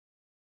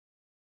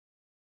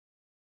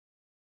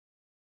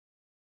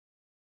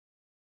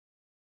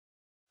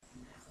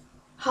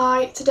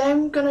Hi, today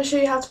I'm going to show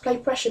you how to play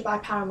Pressure by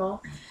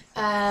Paramore.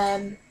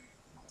 Yep,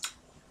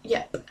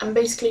 I'm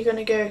basically going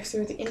to go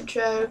through the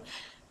intro,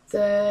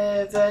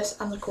 the verse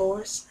and the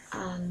chorus,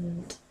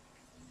 and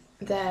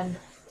then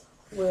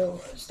we'll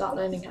start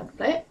learning how to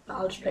play it.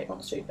 I'll just play it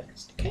once through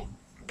first, okay?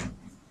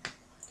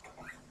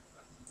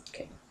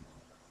 Okay.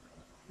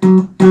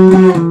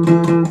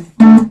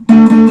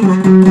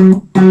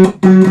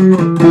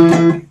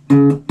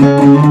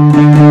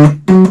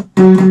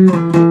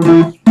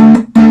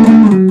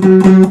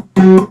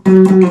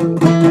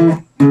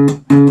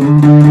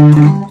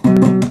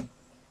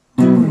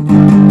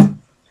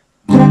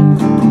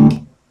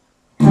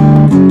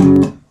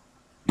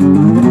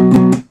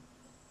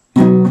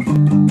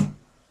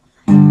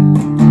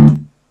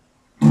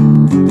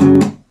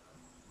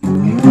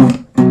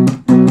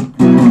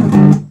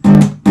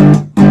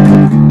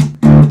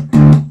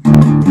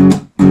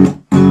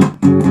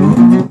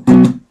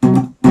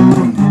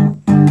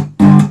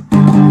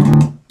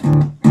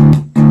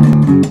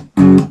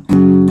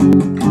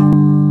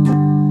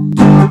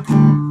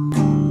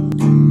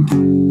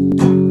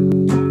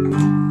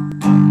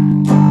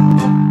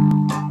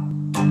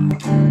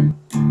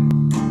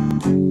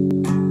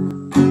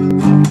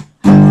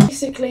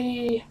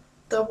 Basically,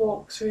 the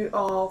walkthrough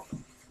of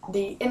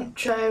the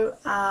intro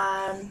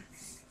and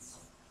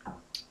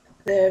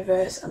the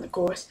verse and the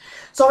chorus.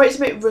 Sorry it's a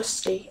bit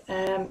rusty,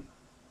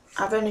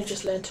 I've only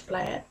just learned to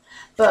play it,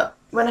 but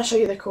when I show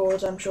you the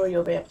chords I'm sure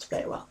you'll be able to play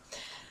it well.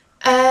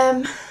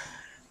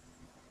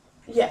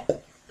 Yeah,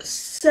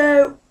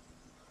 so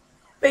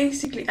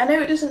basically, I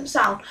know it doesn't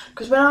sound,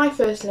 because when I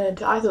first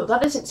learned it I thought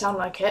that doesn't sound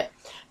like it,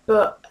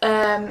 but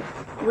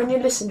when you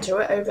listen to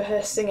it over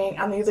her singing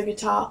and the other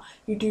guitar,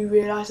 you do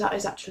realise that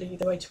is actually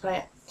the way to play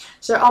it.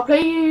 So I'll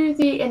play you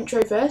the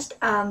intro first,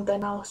 and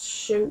then I'll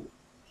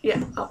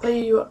I'll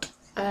play you up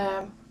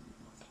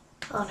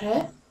on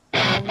here,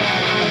 and then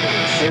I'm going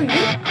to show you.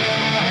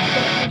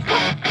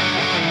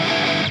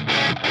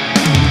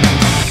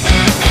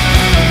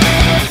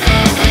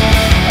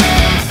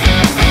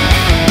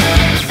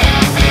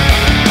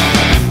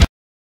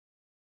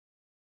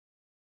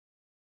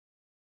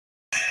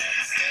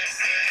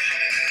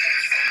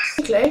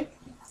 Basically,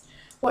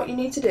 what you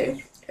need to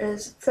do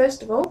is,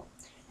 first of all,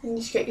 you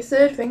need to get your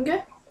third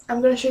finger.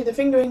 I'm going to show you the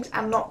fingerings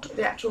and not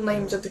the actual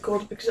names of the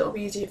chords because it'll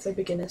be easier if they're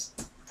beginners.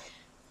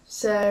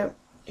 So,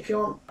 if you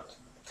want,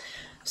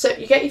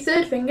 you get your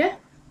third finger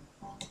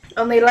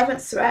on the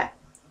 11th fret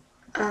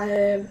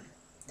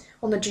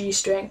on the G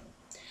string,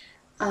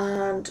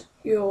 and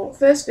your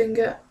first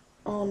finger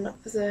on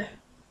the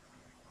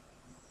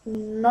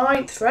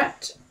 9th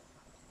fret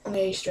on the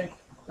A string,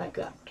 like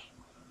that.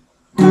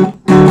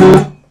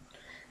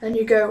 Then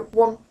you go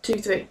 1, 2,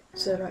 3,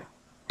 so like,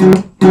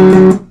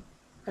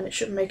 and it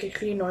should make a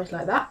clean noise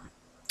like that.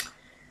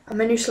 And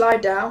then you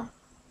slide down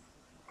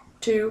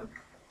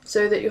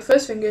so that your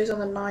first finger is on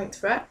the 9th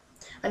fret,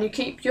 and you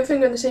keep your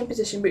finger in the same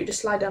position, but you just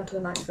slide down to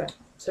the 9th fret.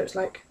 So it's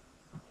like,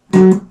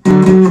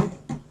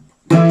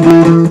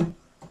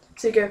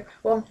 so you go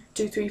 1,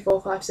 2, 3,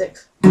 4, 5,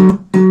 6,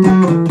 and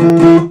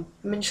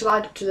then you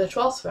slide up to the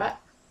 12th fret,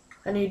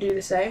 and you do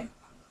the same.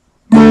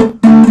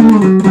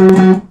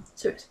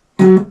 So it's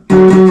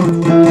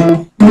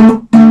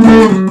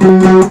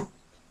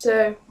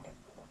so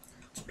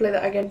let's play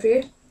that again for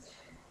you.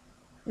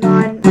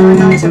 9, 9,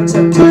 9, 7,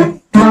 7,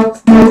 7,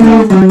 12, 12,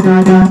 12, 9,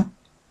 9, 9.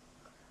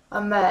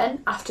 And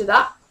then after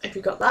that, if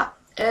you got that,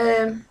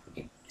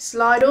 you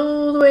slide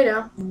all the way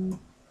down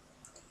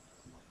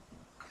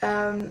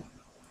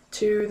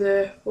to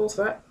the 4th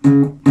fret.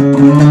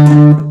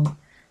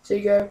 So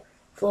you go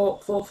 4,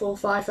 4, 4,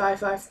 5, 5,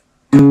 5.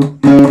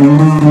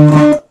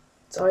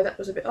 Sorry, that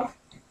was a bit off.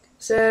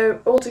 So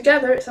all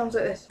together it sounds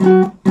like this.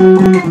 And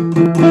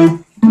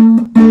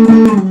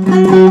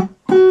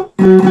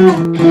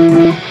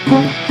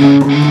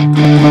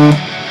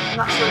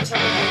that's what it sounds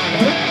like.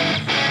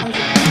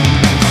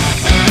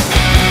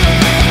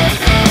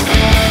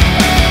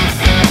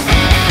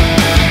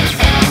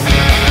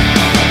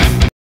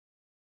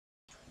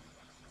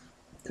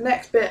 The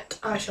next bit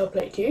I shall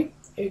play to you.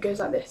 It goes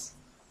like this.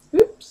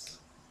 Oops.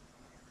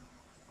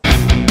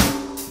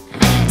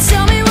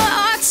 Tell me what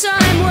our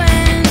time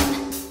went,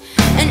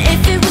 and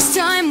if it was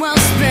time well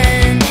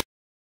spent.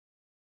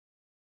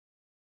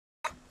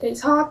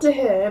 It's hard to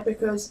hear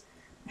because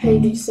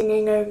Hayley's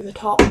singing over the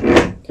top,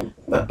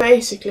 but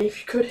basically if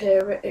you could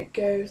hear it, it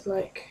goes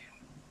like,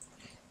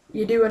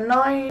 you do a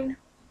 9,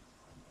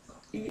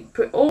 you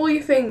put all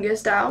your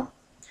fingers down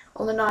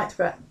on the 9th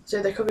fret,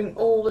 so they're covering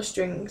all the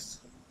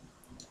strings,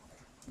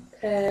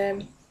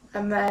 and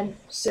then,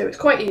 so it's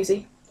quite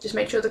easy, just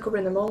make sure they're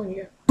covering them all, and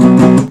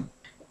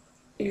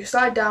you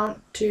slide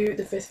down to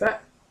the 5th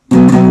fret,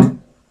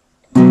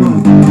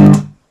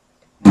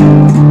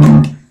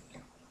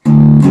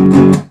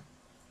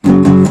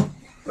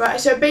 right,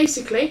 so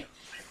basically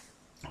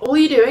all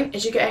you're doing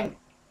is you're getting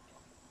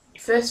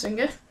your first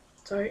finger,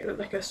 sorry it looked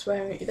like I was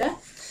swearing at you there,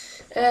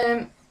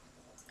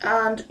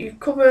 and you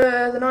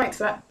cover the 9th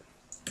fret,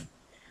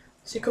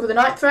 so you cover the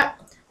 9th fret,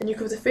 then you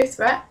cover the 5th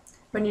fret.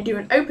 When you do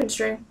an open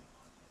string,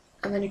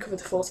 and then you cover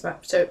the 4th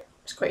fret. So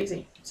it's quite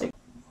easy. So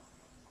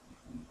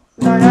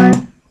 9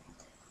 9,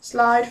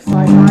 slide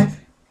 5 5,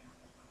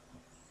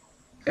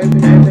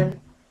 open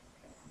open,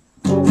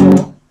 4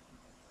 4.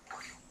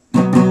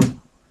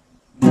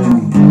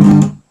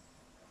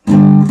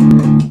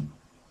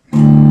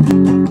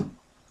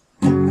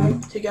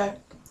 To go.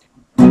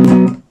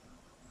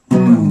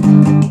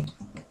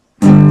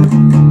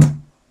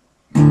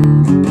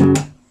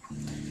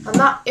 And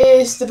that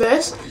is the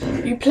verse.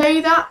 You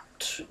play that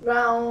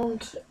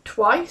round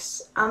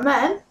twice, and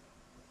then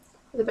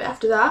the bit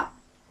after that,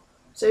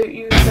 so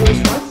you play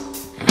this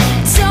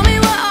twice. Tell me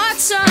what our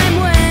time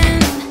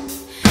went,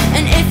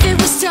 and if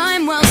it was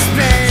time well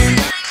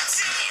spent.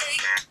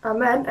 And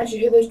then, as you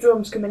hear those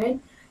drums coming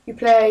in, you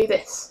play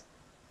this.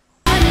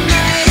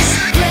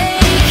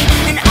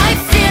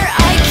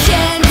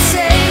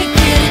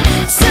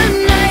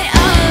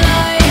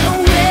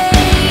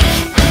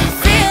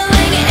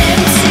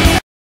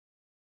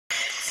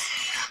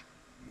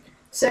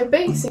 So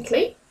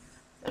basically,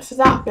 for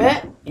that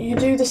bit, you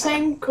do the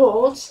same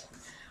chords,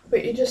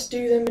 but you just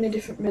do them in a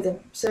different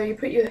rhythm. So you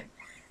put your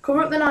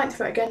cover up the 9th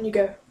fret again, you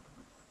go,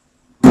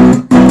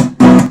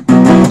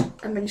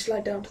 and then you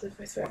slide down to the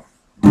 5th fret.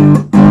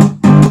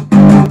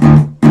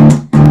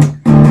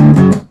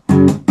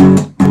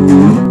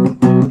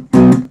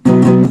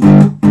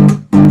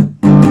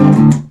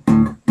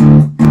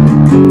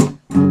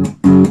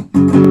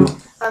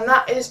 And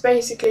that is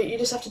basically, you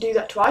just have to do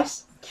that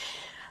twice.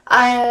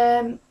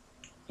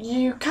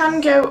 You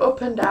can go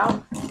up and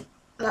down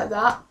like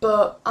that,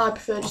 but I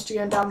prefer just to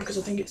go down because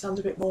I think it sounds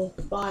a bit more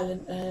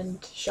violent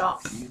and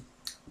sharp.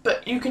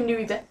 But you can do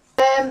either.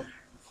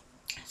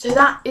 So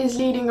that is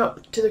leading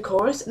up to the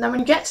chorus, and then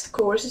when you get to the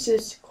chorus, this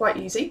is quite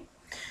easy.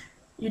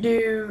 You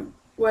do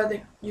where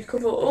you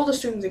cover all the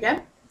strings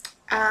again,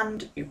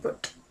 and you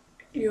put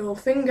your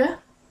finger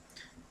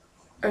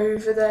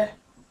over the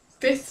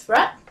 5th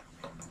fret,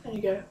 and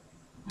you go.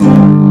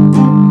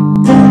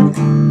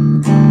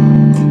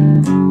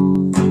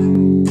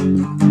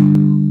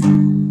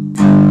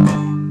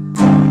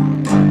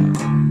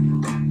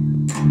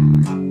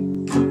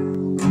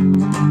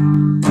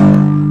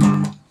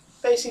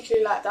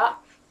 Basically like that.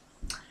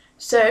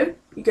 So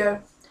you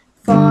go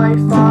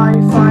 5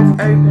 5 5,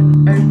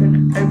 open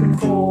open open,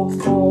 4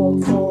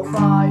 4 4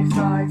 5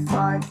 5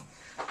 5.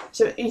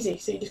 So easy.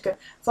 So you just go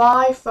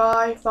 5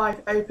 5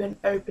 5, open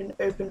open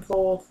open,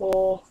 4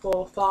 4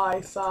 4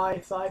 5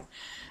 5 5.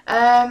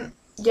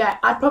 Yeah,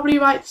 I'd probably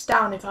write this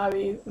down if I were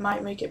you. It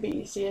might make it a bit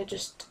easier,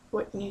 just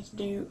what you need to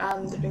do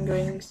and the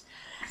fingerings.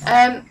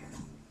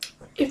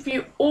 If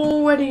you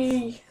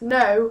already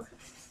know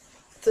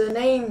the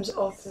names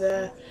of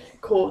the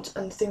chords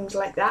and things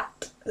like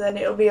that, then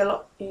it'll be a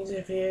lot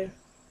easier for you.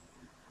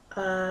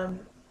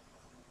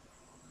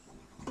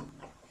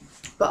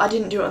 But I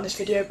didn't do it on this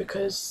video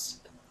because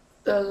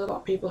there's a lot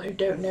of people who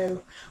don't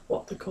know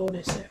what the chord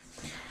is. So.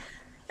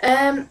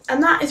 And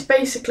that is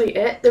basically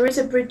it. There is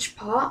a bridge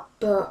part,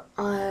 but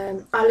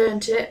I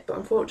learnt it, but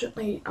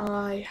unfortunately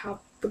I have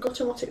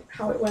forgotten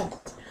how it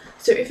went.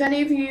 So if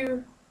any of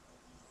you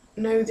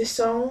know this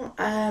song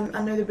and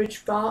know the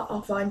bridge part,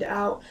 I'll find it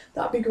out.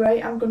 That'd be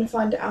great. I'm going to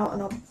find it out,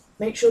 and I'll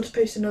make sure to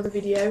post another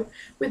video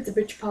with the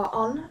bridge part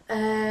on.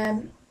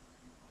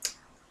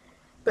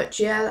 But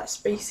yeah, that's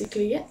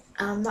basically it,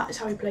 and that is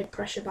how we played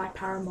Pressure by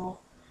Paramore.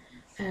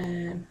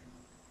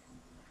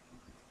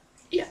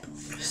 Yeah,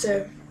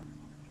 so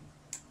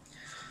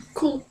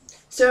cool.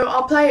 So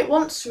I'll play it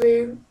once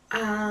through,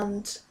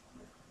 and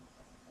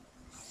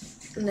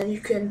then you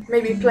can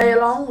maybe play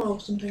along or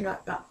something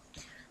like that.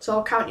 So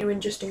I'll count you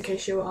in just in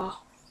case you are,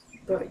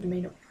 but you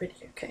may not be ready.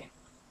 Okay.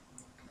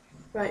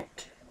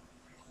 Right.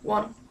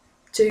 1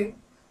 2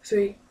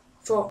 3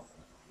 4.